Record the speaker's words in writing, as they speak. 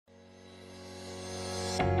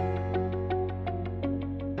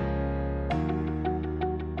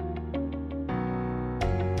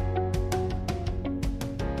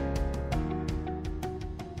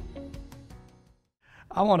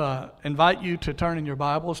I want to invite you to turn in your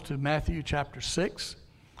Bibles to Matthew chapter 6,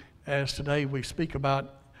 as today we speak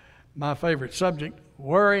about my favorite subject,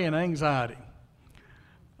 worry and anxiety.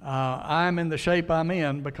 I'm in the shape I'm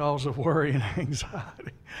in because of worry and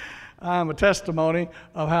anxiety. I'm a testimony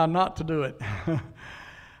of how not to do it.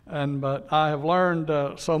 But I have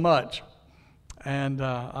learned so much, and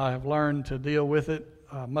I have learned to deal with it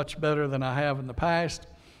much better than I have in the past.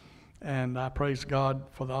 And I praise God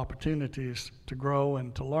for the opportunities to grow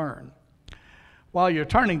and to learn. While you're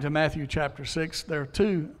turning to Matthew chapter 6, there are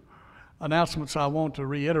two announcements I want to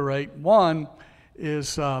reiterate. One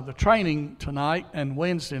is the training tonight and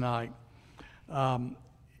Wednesday night.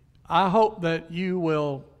 I hope that you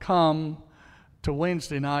will come to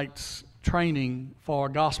Wednesday night's training for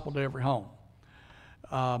Gospel to Every Home.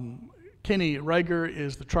 Kenny Rager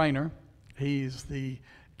is the trainer.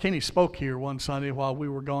 Kenny spoke here one Sunday while we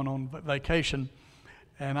were going on vacation,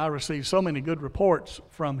 and I received so many good reports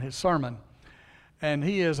from his sermon. And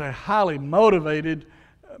he is a highly motivational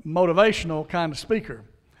kind of speaker.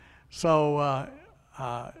 So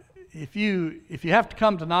if you have to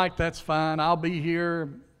come tonight, that's fine. I'll be here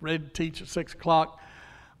ready to teach at 6 o'clock.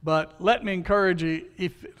 But let me encourage you,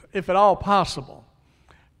 if at all possible,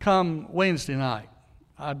 come Wednesday night.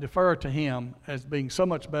 I defer to him as being so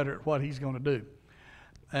much better at what he's going to do.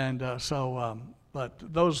 And but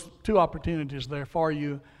those two opportunities there for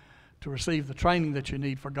you to receive the training that you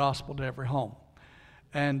need for Gospel to Every Home.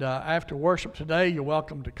 And after worship today, you're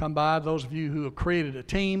welcome to come by. Those of you who have created a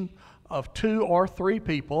team of 2 or 3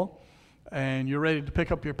 people, and you're ready to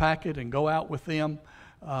pick up your packet and go out with them,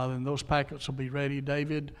 then those packets will be ready.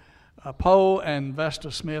 David Poe and Vesta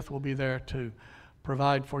Smith will be there to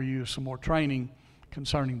provide for you some more training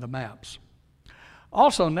concerning the maps.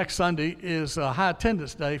 Also, next Sunday is High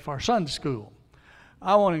Attendance Day for Sunday School.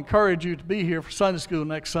 I want to encourage you to be here for Sunday School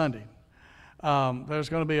next Sunday. There's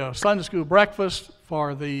going to be a Sunday School breakfast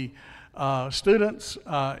for the students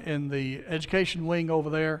in the education wing over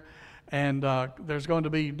there, and there's going to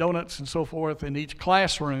be donuts and so forth in each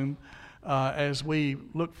classroom as we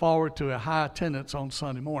look forward to a high attendance on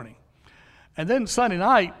Sunday morning. And then Sunday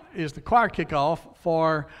night is the choir kickoff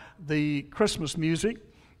for the Christmas music.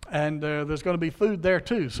 And there's going to be food there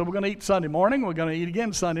too. So we're going to eat Sunday morning. We're going to eat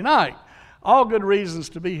again Sunday night. All good reasons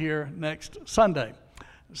to be here next Sunday.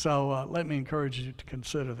 So let me encourage you to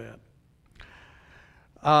consider that.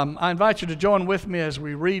 I invite you to join with me as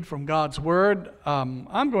we read from God's Word.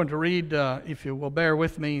 I'm going to read, if you will bear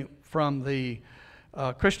with me, from the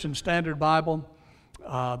Christian Standard Bible,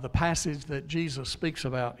 the passage that Jesus speaks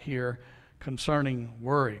about here concerning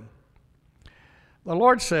worry. The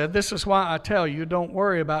Lord said, "This is why I tell you, don't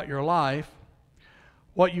worry about your life,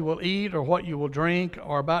 what you will eat or what you will drink,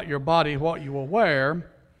 or about your body, what you will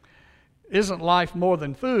wear. Isn't life more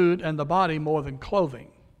than food, and the body more than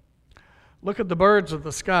clothing? Look at the birds of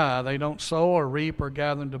the sky. They don't sow or reap or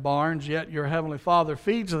gather into barns, yet your heavenly Father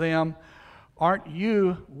feeds them. Aren't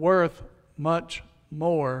you worth much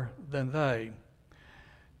more than they?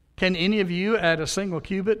 Can any of you add a single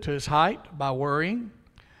cubit to his height by worrying?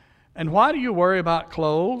 And why do you worry about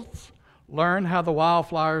clothes? Learn how the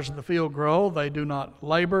wildflowers of the field grow. They do not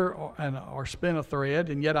labor or spin a thread.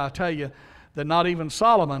 And yet I tell you that not even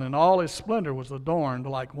Solomon in all his splendor was adorned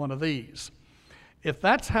like one of these. If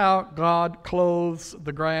that's how God clothes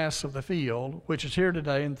the grass of the field, which is here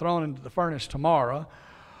today and thrown into the furnace tomorrow,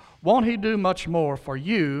 won't he do much more for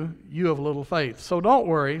you, you of little faith? So don't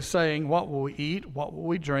worry, saying, what will we eat, what will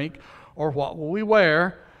we drink, or what will we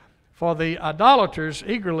wear? For the idolaters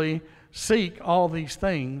eagerly seek all these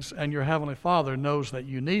things, and your heavenly Father knows that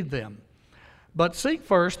you need them. But seek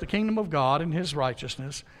first the kingdom of God and his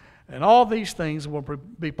righteousness, and all these things will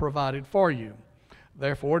be provided for you.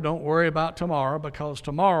 Therefore, don't worry about tomorrow, because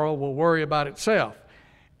tomorrow will worry about itself.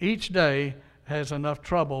 Each day has enough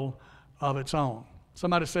trouble of its own."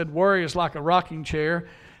 Somebody said worry is like a rocking chair.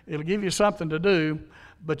 It'll give you something to do,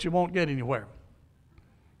 but you won't get anywhere.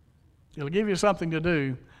 It'll give you something to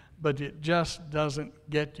do, but it just doesn't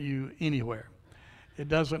get you anywhere. It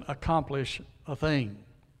doesn't accomplish a thing.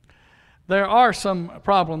 There are some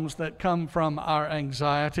problems that come from our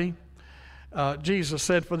anxiety. Jesus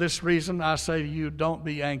said, "For this reason I say to you, don't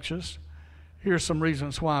be anxious." Here's some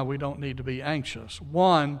reasons why we don't need to be anxious.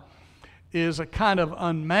 One is a kind of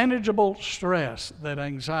unmanageable stress that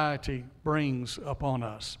anxiety brings upon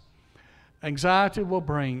us. Anxiety will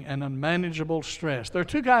bring an unmanageable stress. There are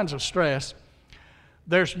two kinds of stress.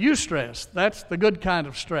 There's eustress. That's the good kind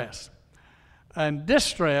of stress. And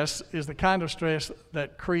distress is the kind of stress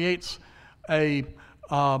that creates a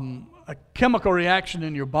chemical reaction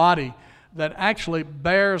in your body that actually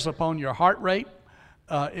bears upon your heart rate.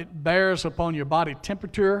 It bears upon your body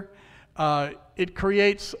temperature. It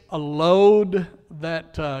creates a load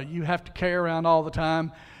that you have to carry around all the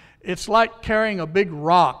time. It's like carrying a big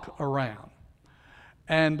rock around.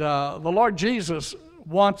 And the Lord Jesus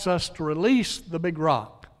wants us to release the big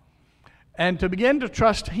rock and to begin to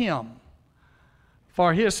trust Him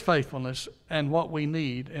for His faithfulness and what we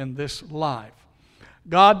need in this life.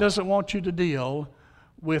 God doesn't want you to deal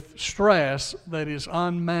with stress that is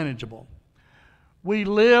unmanageable. We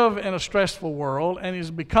live in a stressful world, and it's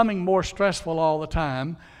becoming more stressful all the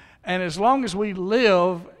time. And as long as we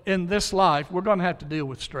live in this life, we're going to have to deal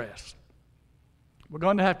with stress. We're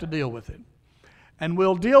going to have to deal with it. And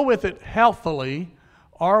we'll deal with it healthily,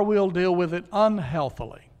 or we'll deal with it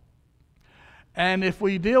unhealthily. And if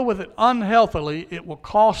we deal with it unhealthily, it will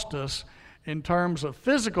cost us in terms of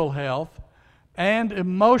physical health and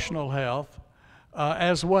emotional health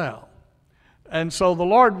as well. And so the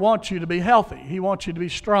Lord wants you to be healthy. He wants you to be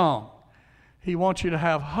strong. He wants you to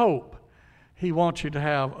have hope. He wants you to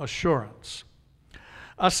have assurance.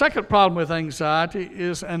 A second problem with anxiety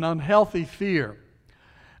is an unhealthy fear,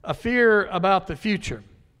 a fear about the future.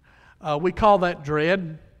 We call that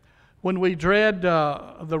dread. When we dread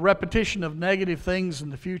the repetition of negative things in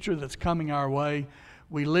the future that's coming our way,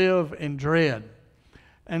 we live in dread.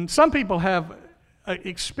 And some people have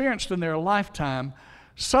experienced in their lifetime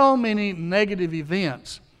so many negative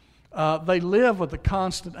events, they live with the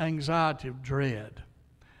constant anxiety of dread.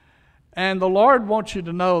 And the Lord wants you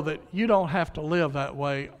to know that you don't have to live that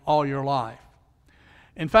way all your life.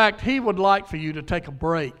 In fact, He would like for you to take a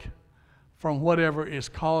break from whatever is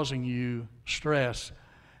causing you stress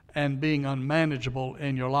and being unmanageable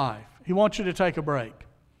in your life. He wants you to take a break.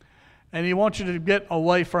 And He wants you to get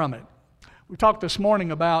away from it. We talked this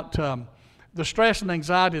morning about the stress and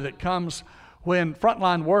anxiety that comes when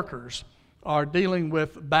frontline workers are dealing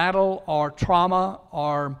with battle or trauma,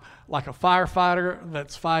 or like a firefighter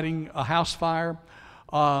that's fighting a house fire,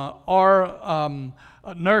 or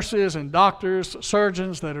nurses and doctors,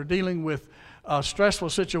 surgeons that are dealing with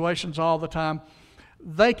stressful situations all the time.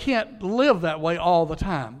 They can't live that way all the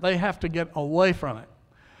time. They have to get away from it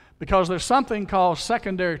because there's something called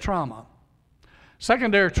secondary trauma.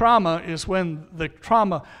 Secondary trauma is when the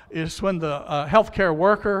healthcare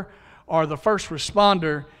worker or the first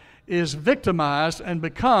responder is victimized and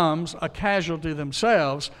becomes a casualty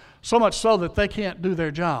themselves, so much so that they can't do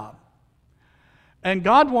their job. And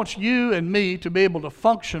God wants you and me to be able to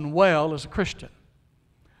function well as a Christian.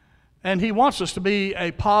 And He wants us to be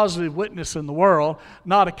a positive witness in the world,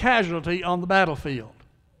 not a casualty on the battlefield.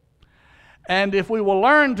 And if we will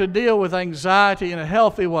learn to deal with anxiety in a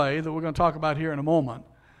healthy way, that we're going to talk about here in a moment,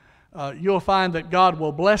 you'll find that God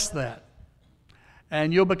will bless that.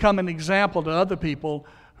 And you'll become an example to other people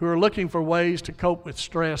who are looking for ways to cope with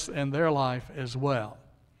stress in their life as well.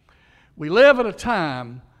 We live at a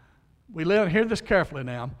time, hear this carefully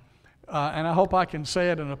now, and I hope I can say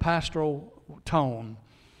it in a pastoral tone.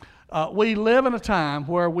 We live in a time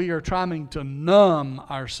where we are trying to numb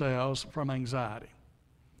ourselves from anxiety.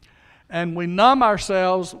 And we numb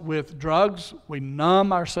ourselves with drugs, we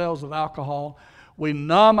numb ourselves with alcohol, we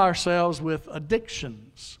numb ourselves with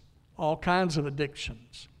addictions, all kinds of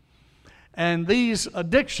addictions. And these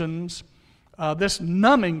addictions, this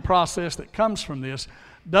numbing process that comes from this,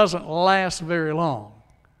 doesn't last very long.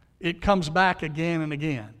 It comes back again and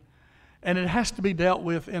again. And it has to be dealt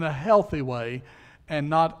with in a healthy way and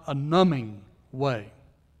not a numbing way.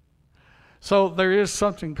 So there is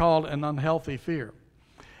something called an unhealthy fear.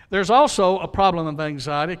 There's also a problem of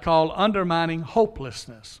anxiety called undermining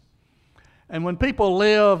hopelessness. And when people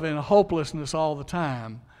live in hopelessness all the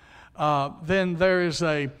time, then there is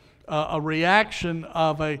a reaction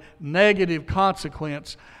of a negative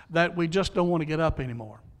consequence that we just don't want to get up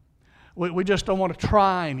anymore. We just don't want to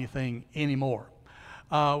try anything anymore.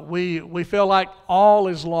 We feel like all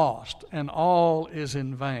is lost and all is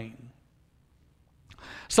in vain.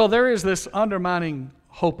 So there is this undermining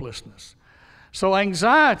hopelessness. So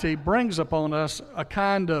anxiety brings upon us a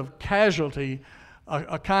kind of casualty,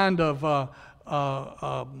 a kind of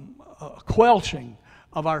quelching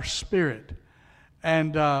of our spirit.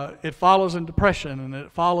 And it follows in depression, and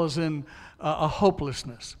it follows in a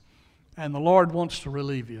hopelessness. And the Lord wants to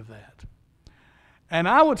relieve you of that. And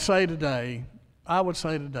I would say today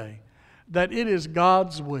that it is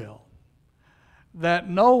God's will that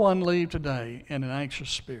no one leave today in an anxious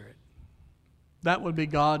spirit. That would be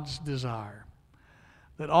God's desire.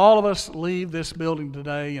 That all of us leave this building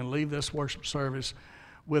today and leave this worship service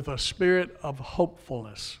with a spirit of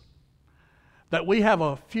hopefulness, that we have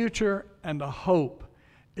a future and a hope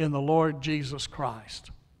in the Lord Jesus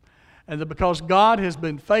Christ. And that because God has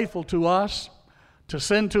been faithful to us to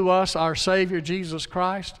send to us our Savior Jesus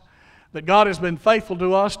Christ, that God has been faithful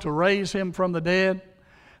to us to raise Him from the dead,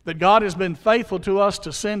 that God has been faithful to us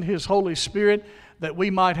to send His Holy Spirit that we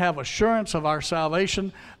might have assurance of our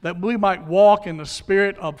salvation, that we might walk in the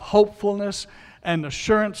spirit of hopefulness and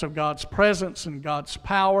assurance of God's presence and God's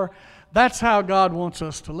power. That's how God wants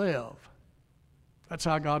us to live. That's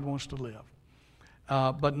how God wants to live,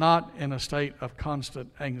 but not in a state of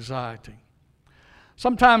constant anxiety.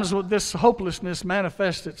 Sometimes this hopelessness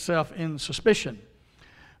manifests itself in suspicion.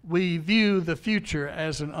 We view the future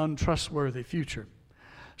as an untrustworthy future.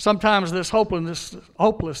 Sometimes this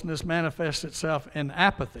hopelessness manifests itself in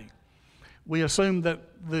apathy. We assume that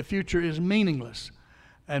the future is meaningless,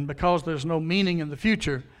 and because there's no meaning in the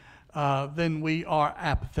future, then we are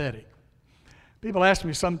apathetic. People ask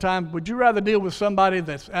me sometimes, would you rather deal with somebody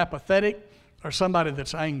that's apathetic or somebody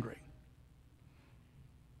that's angry?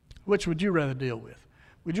 Which would you rather deal with?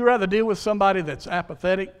 Would you rather deal with somebody that's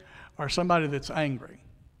apathetic or somebody that's angry?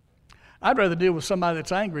 I'd rather deal with somebody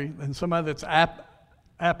that's angry than somebody that's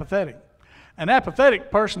apathetic. An apathetic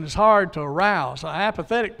person is hard to arouse. An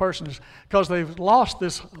apathetic person is because they've lost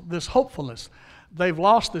this hopefulness. They've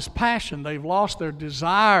lost this passion. They've lost their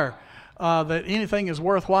desire that anything is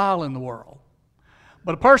worthwhile in the world.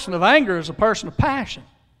 But a person of anger is a person of passion,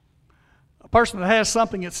 a person that has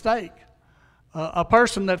something at stake, a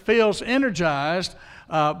person that feels energized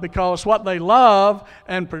because what they love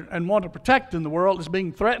and want to protect in the world is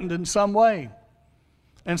being threatened in some way.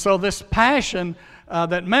 And so this passion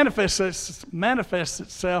that manifests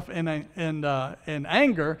itself in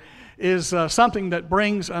anger is something that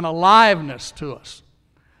brings an aliveness to us.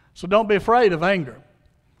 So don't be afraid of anger.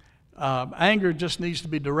 Anger just needs to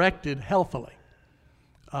be directed healthily.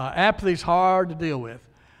 Apathy is hard to deal with,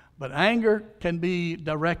 but anger can be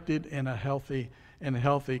directed in a healthy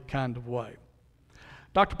kind of way.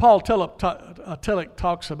 Dr. Paul Tillich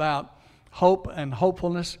talks about hope and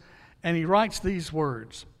hopefulness, and he writes these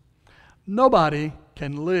words: nobody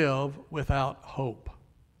can live without hope.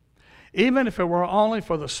 Even if it were only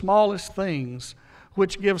for the smallest things,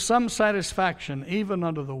 which give some satisfaction even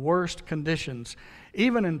under the worst conditions,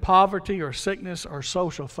 even in poverty or sickness or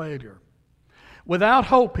social failure. Without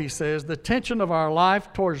hope, he says, the tension of our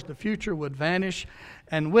life towards the future would vanish,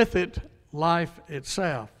 and with it, life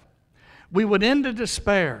itself. We would end in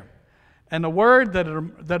despair, and the word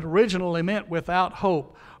that originally meant without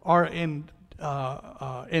hope are in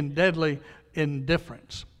deadly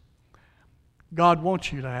indifference. God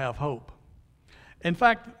wants you to have hope. In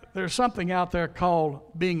fact, there's something out there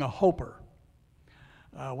called being a hoper.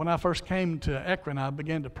 When I first came to Ekron, I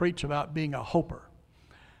began to preach about being a hoper.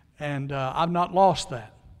 And I've not lost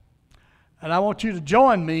that. And I want you to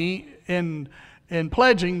join me in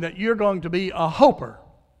pledging that you're going to be a hoper,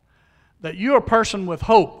 that you're a person with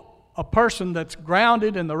hope, a person that's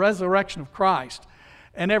grounded in the resurrection of Christ.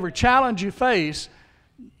 And every challenge you face,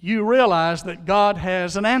 you realize that God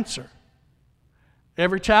has an answer.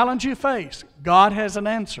 Every challenge you face, God has an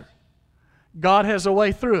answer. God has a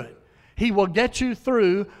way through it. He will get you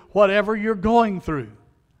through whatever you're going through.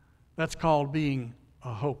 That's called being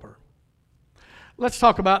a hoper. Let's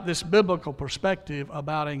talk about this biblical perspective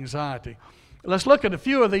about anxiety. Let's look at a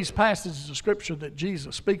few of these passages of Scripture that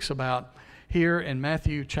Jesus speaks about here in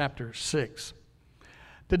Matthew chapter 6.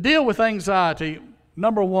 To deal with anxiety,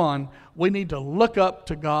 number one, we need to look up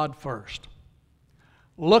to God first.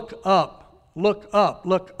 Look up, look up,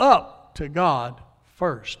 look up to God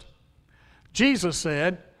first. Jesus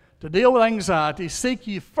said, to deal with anxiety, seek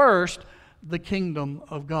ye first the kingdom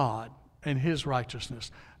of God and His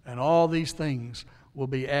righteousness, and all these things will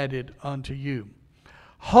be added unto you.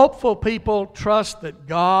 Hopeful people trust that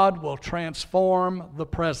God will transform the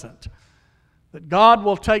present, that God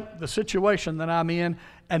will take the situation that I'm in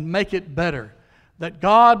and make it better, that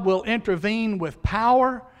God will intervene with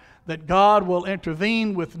power, that God will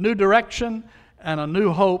intervene with new direction and a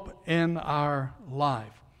new hope in our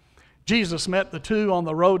life. Jesus met the two on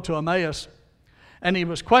the road to Emmaus, and He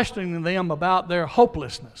was questioning them about their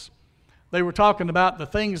hopelessness. They were talking about the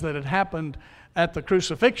things that had happened at the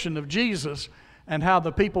crucifixion of Jesus and how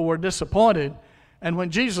the people were disappointed. And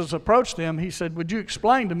when Jesus approached them, He said, would you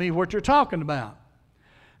explain to me what you're talking about?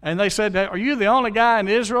 And they said, are you the only guy in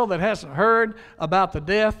Israel that hasn't heard about the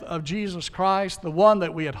death of Jesus Christ, the one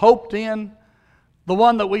that we had hoped in, the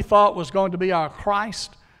one that we thought was going to be our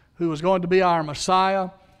Christ, who was going to be our Messiah,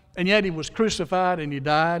 and yet He was crucified and He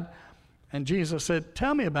died? And Jesus said,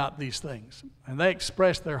 tell me about these things. And they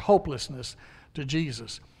expressed their hopelessness to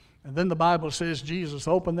Jesus. And then the Bible says Jesus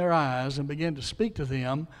opened their eyes and began to speak to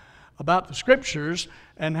them about the Scriptures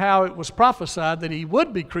and how it was prophesied that he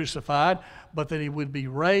would be crucified, but that he would be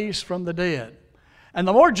raised from the dead. And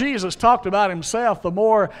the more Jesus talked about himself, the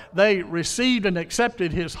more they received and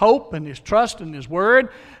accepted his hope and his trust in his word,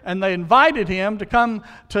 and they invited him to come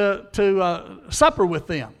to supper with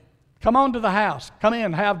them. Come on to the house. Come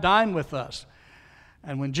in, dine with us.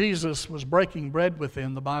 And when Jesus was breaking bread with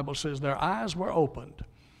them, the Bible says their eyes were opened,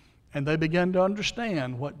 and they began to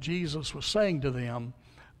understand what Jesus was saying to them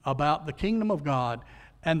about the kingdom of God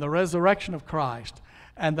and the resurrection of Christ,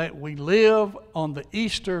 and that we live on the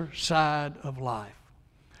Easter side of life.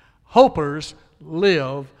 Hopers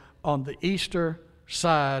live on the Easter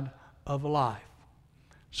side of life.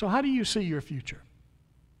 So how do you see your future?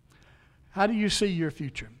 How do you see your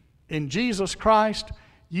future? In Jesus Christ,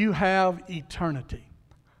 you have eternity.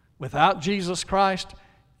 Without Jesus Christ,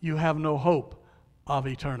 you have no hope of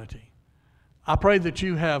eternity. I pray that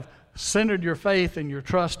you have centered your faith and your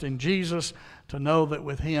trust in Jesus to know that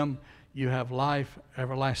with him you have life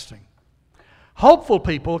everlasting. Hopeful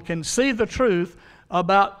people can see the truth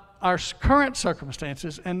about our current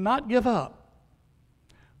circumstances and not give up.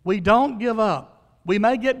 We don't give up. We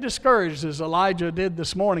may get discouraged, as Elijah did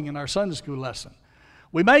this morning in our Sunday school lesson.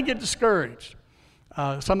 We may get discouraged.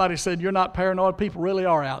 Somebody said, "You're not paranoid. People really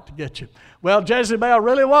are out to get you." Well, Jezebel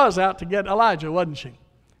really was out to get Elijah, wasn't she?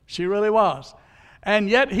 She really was. And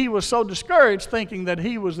yet he was so discouraged, thinking that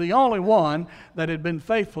he was the only one that had been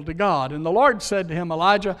faithful to God. And the Lord said to him,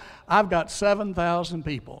 "Elijah, I've got 7,000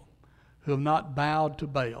 people who have not bowed to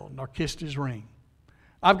Baal nor kissed his ring.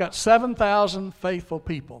 I've got 7,000 faithful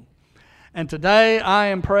people. And today I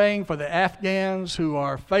am praying for the Afghans who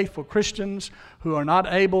are faithful Christians who are not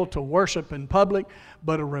able to worship in public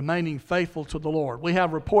but are remaining faithful to the Lord." We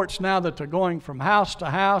have reports now that they're going from house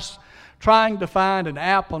to house trying to find an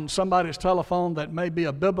app on somebody's telephone that may be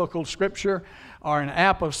a biblical scripture or an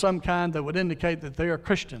app of some kind that would indicate that they are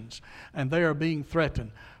Christians and they are being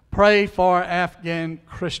threatened. Pray for Afghan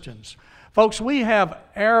Christians. Folks, we have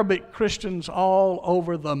Arabic Christians all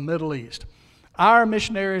over the Middle East. Our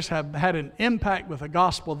missionaries have had an impact with the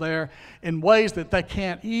gospel there in ways that they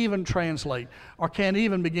can't even translate or can't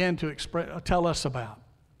even begin to tell us about.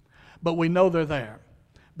 But we know they're there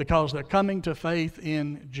because they're coming to faith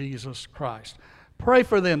in Jesus Christ. Pray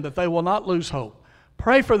for them that they will not lose hope.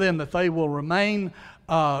 Pray for them that they will remain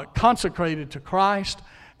consecrated to Christ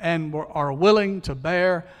and are willing to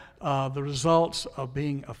bear the results of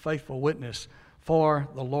being a faithful witness for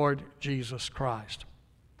the Lord Jesus Christ.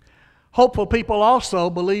 Hopeful people also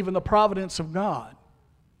believe in the providence of God.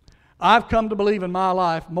 I've come to believe in my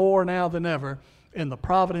life more now than ever in the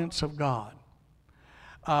providence of God.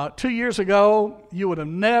 2 years ago, you would have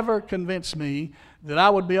never convinced me that I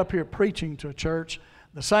would be up here preaching to a church,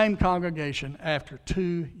 the same congregation, after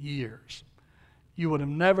 2 years. You would have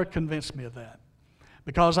never convinced me of that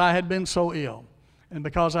because I had been so ill and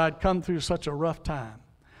because I had come through such a rough time.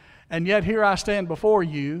 And yet here I stand before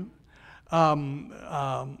you, a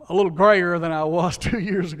little grayer than I was 2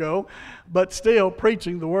 years ago, but still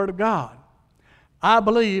preaching the Word of God. I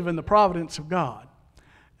believe in the providence of God,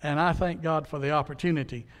 and I thank God for the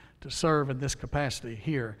opportunity to serve in this capacity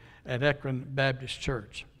here at Ekron Baptist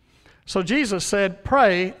Church. So Jesus said,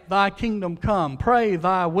 "Pray, thy kingdom come. Pray,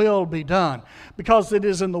 thy will be done." Because it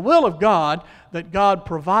is in the will of God that God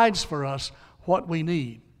provides for us what we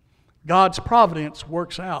need. God's providence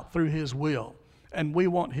works out through His will, and we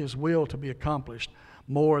want His will to be accomplished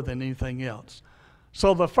more than anything else.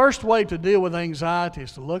 So the first way to deal with anxiety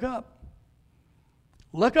is to look up.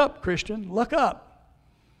 Look up, Christian. Look up.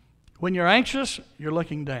 When you're anxious, you're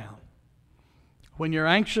looking down. When you're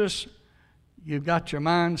anxious, you've got your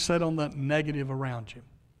mind set on the negative around you.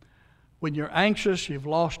 When you're anxious, you've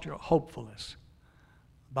lost your hopefulness.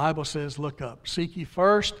 The Bible says, look up. Seek ye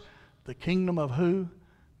first the kingdom of who?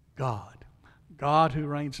 God. God who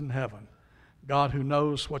reigns in heaven. God who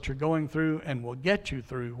knows what you're going through and will get you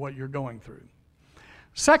through what you're going through.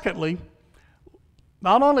 Secondly,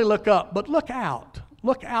 not only look up, but look out.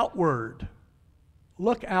 Look outward.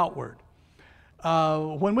 Look outward.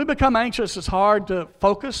 When we become anxious, it's hard to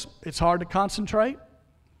focus. It's hard to concentrate.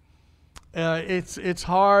 It's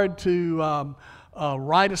hard to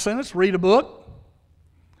write a sentence, read a book.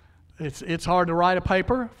 It's hard to write a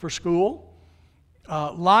paper for school.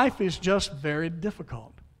 Life is just very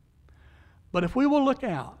difficult. But if we will look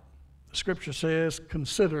out, the Scripture says,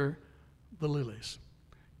 consider the lilies.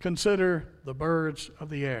 Consider the birds of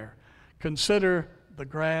the air. Consider the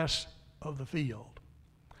grass of the field.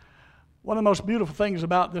 One of the most beautiful things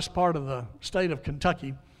about this part of the state of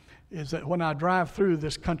Kentucky is that when I drive through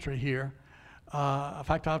this country here, In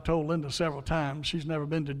fact, I've told Linda several times, she's never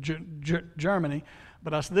been to Germany,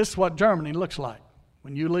 but I said, this is what Germany looks like.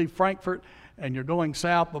 When you leave Frankfurt and you're going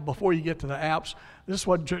south, but before you get to the Alps, this is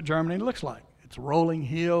what Germany looks like. It's rolling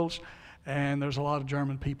hills, and there's a lot of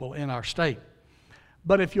German people in our state.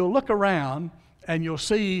 But if you'll look around, and you'll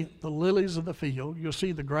see the lilies of the field, you'll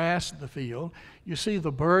see the grass of the field, you see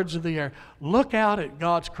the birds of the air. Look out at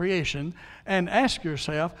God's creation and ask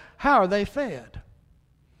yourself, how are they fed?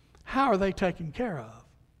 How are they taken care of?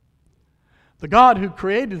 The God who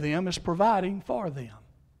created them is providing for them.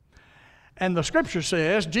 And the Scripture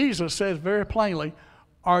says, Jesus says very plainly,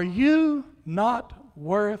 are you not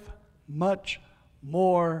worth much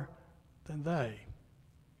more than they?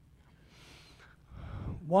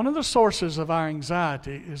 One of the sources of our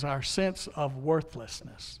anxiety is our sense of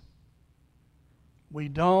worthlessness. We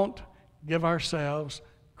don't give ourselves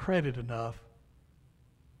credit enough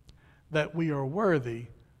that we are worthy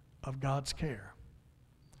of God's care.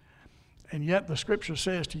 And yet the Scripture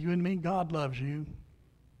says to you and me, God loves you,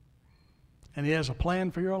 and He has a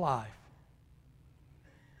plan for your life.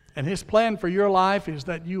 And His plan for your life is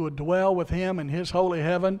that you would dwell with Him in His holy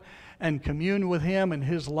heaven and commune with Him in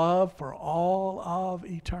His love for all of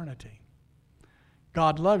eternity.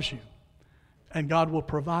 God loves you, and God will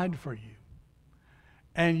provide for you.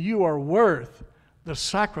 And you are worth the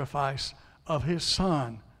sacrifice of His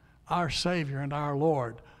Son, our Savior and our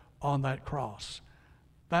Lord, on that cross.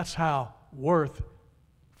 That's how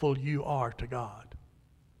worthful you are to God.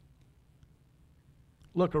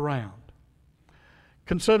 Look around.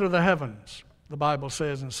 Consider the heavens, the Bible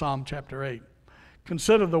says in Psalm chapter 8.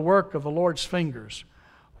 Consider the work of the Lord's fingers.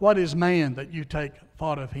 What is man that you take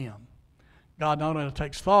thought of him? God not only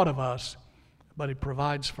takes thought of us, but He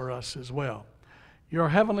provides for us as well. Your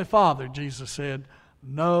heavenly Father, Jesus said,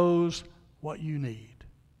 knows what you need.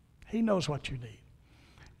 He knows what you need.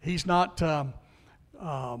 He's not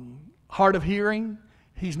hard of hearing.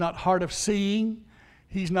 He's not hard of seeing.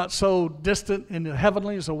 He's not so distant in the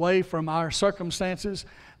heavenlies away from our circumstances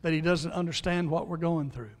that He doesn't understand what we're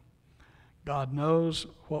going through. God knows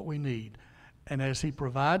what we need. And as He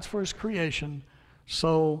provides for His creation,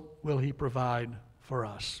 so will He provide for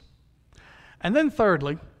us. And then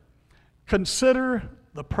thirdly, consider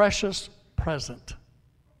the precious present.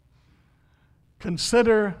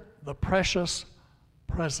 Consider the precious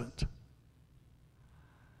present.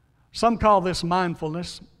 Some call this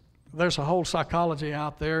mindfulness. There's a whole psychology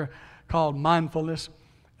out there called mindfulness.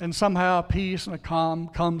 And somehow a peace and a calm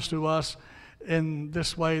comes to us in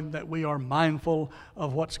this way that we are mindful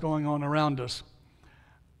of what's going on around us.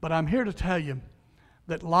 But I'm here to tell you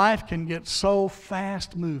that life can get so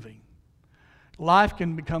fast moving. Life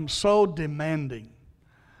can become so demanding.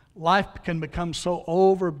 Life can become so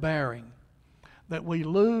overbearing that we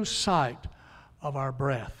lose sight of our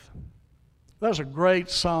breath. There's a great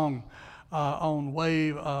song on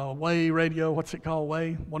Way Radio. What's it called?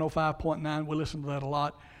 Way 105.9. We listen to that a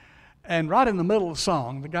lot. And right in the middle of the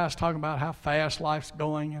song, the guy's talking about how fast life's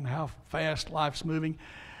going and how fast life's moving.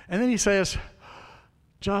 And then he says,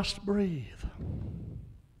 just breathe.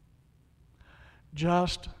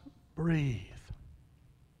 Just breathe.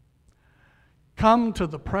 Come to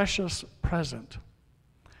the precious present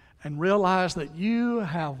and realize that you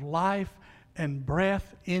have life and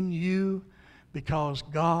breath in you because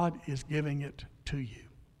God is giving it to you.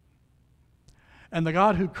 And the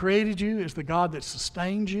God who created you is the God that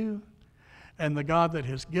sustains you and the God that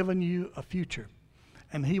has given you a future.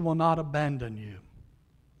 And He will not abandon you.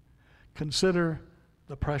 Consider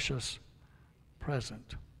the precious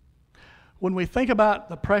present. When we think about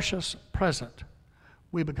the precious present,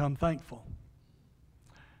 we become thankful.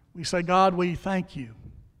 We say, God, we thank you.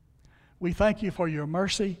 We thank you for your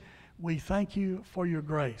mercy. We thank you for your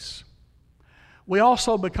grace. We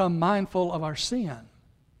also become mindful of our sin.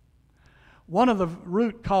 One of the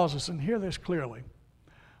root causes, and hear this clearly,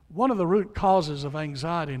 one of the root causes of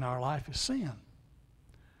anxiety in our life is sin.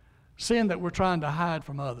 Sin that we're trying to hide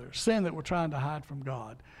from others. Sin that we're trying to hide from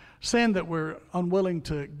God. Sin that we're unwilling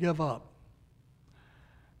to give up.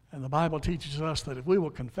 And the Bible teaches us that if we will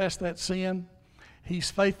confess that sin,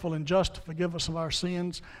 He's faithful and just to forgive us of our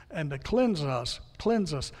sins and to cleanse us,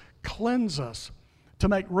 to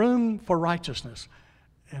make room for righteousness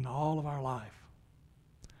in all of our life.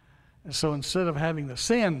 And so instead of having the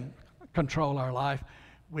sin control our life,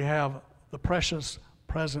 we have the precious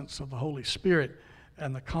presence of the Holy Spirit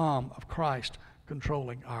and the calm of Christ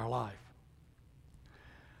controlling our life.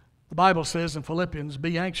 The Bible says in Philippians,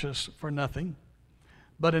 be anxious for nothing,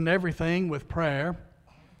 but in everything with prayer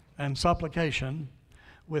and supplication,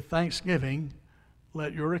 with thanksgiving,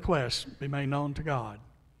 let your requests be made known to God.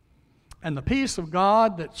 And the peace of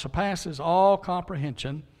God that surpasses all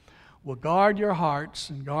comprehension will guard your hearts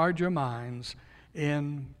and guard your minds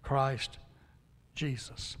in Christ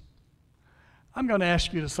Jesus. I'm going to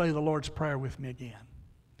ask you to say the Lord's Prayer with me again.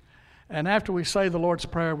 And after we say the Lord's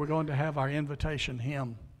Prayer, we're going to have our invitation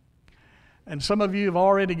hymn. And some of you have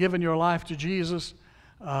already given your life to Jesus,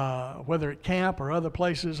 whether at camp or other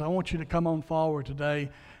places. I want you to come on forward today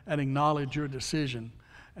and acknowledge your decision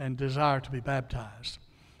and desire to be baptized.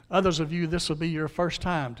 Others of you, this will be your first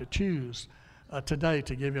time to choose today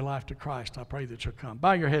to give your life to Christ. I pray that you'll come.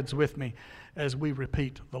 Bow your heads with me as we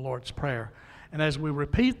repeat the Lord's Prayer. And as we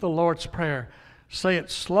repeat the Lord's Prayer, say it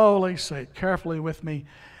slowly, say it carefully with me,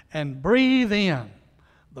 and breathe in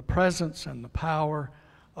the presence and the power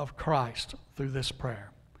of Christ through this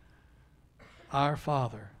prayer. Our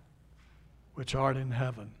Father, which art in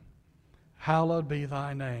heaven, hallowed be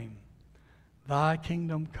thy name. Thy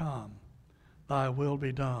kingdom come, thy will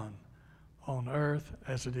be done, on earth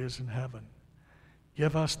as it is in heaven.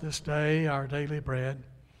 Give us this day our daily bread,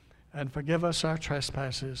 and forgive us our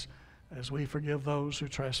trespasses, as we forgive those who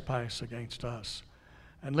trespass against us.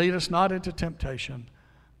 And lead us not into temptation,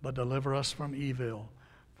 but deliver us from evil.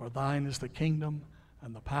 For thine is the kingdom,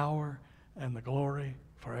 and the power, and the glory,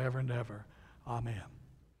 forever and ever. Amen.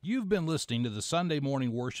 You've been listening to the Sunday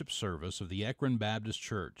morning worship service of the Ekron Baptist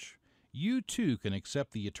Church. You too can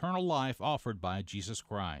accept the eternal life offered by Jesus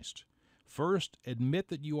Christ. First, admit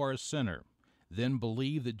that you are a sinner. Then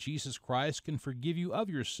believe that Jesus Christ can forgive you of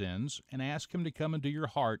your sins and ask Him to come into your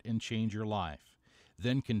heart and change your life.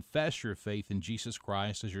 Then confess your faith in Jesus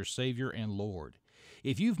Christ as your Savior and Lord.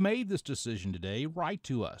 If you've made this decision today, write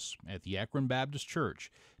to us at the Ekron Baptist Church,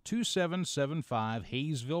 2775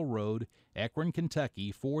 Hayesville Road, Ekron,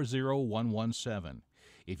 Kentucky, 40117.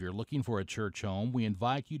 If you're looking for a church home, we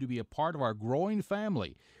invite you to be a part of our growing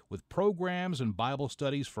family with programs and Bible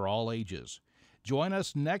studies for all ages. Join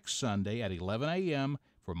us next Sunday at 11 a.m.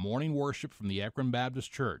 for morning worship from the Ekron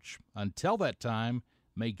Baptist Church. Until that time,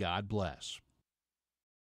 may God bless.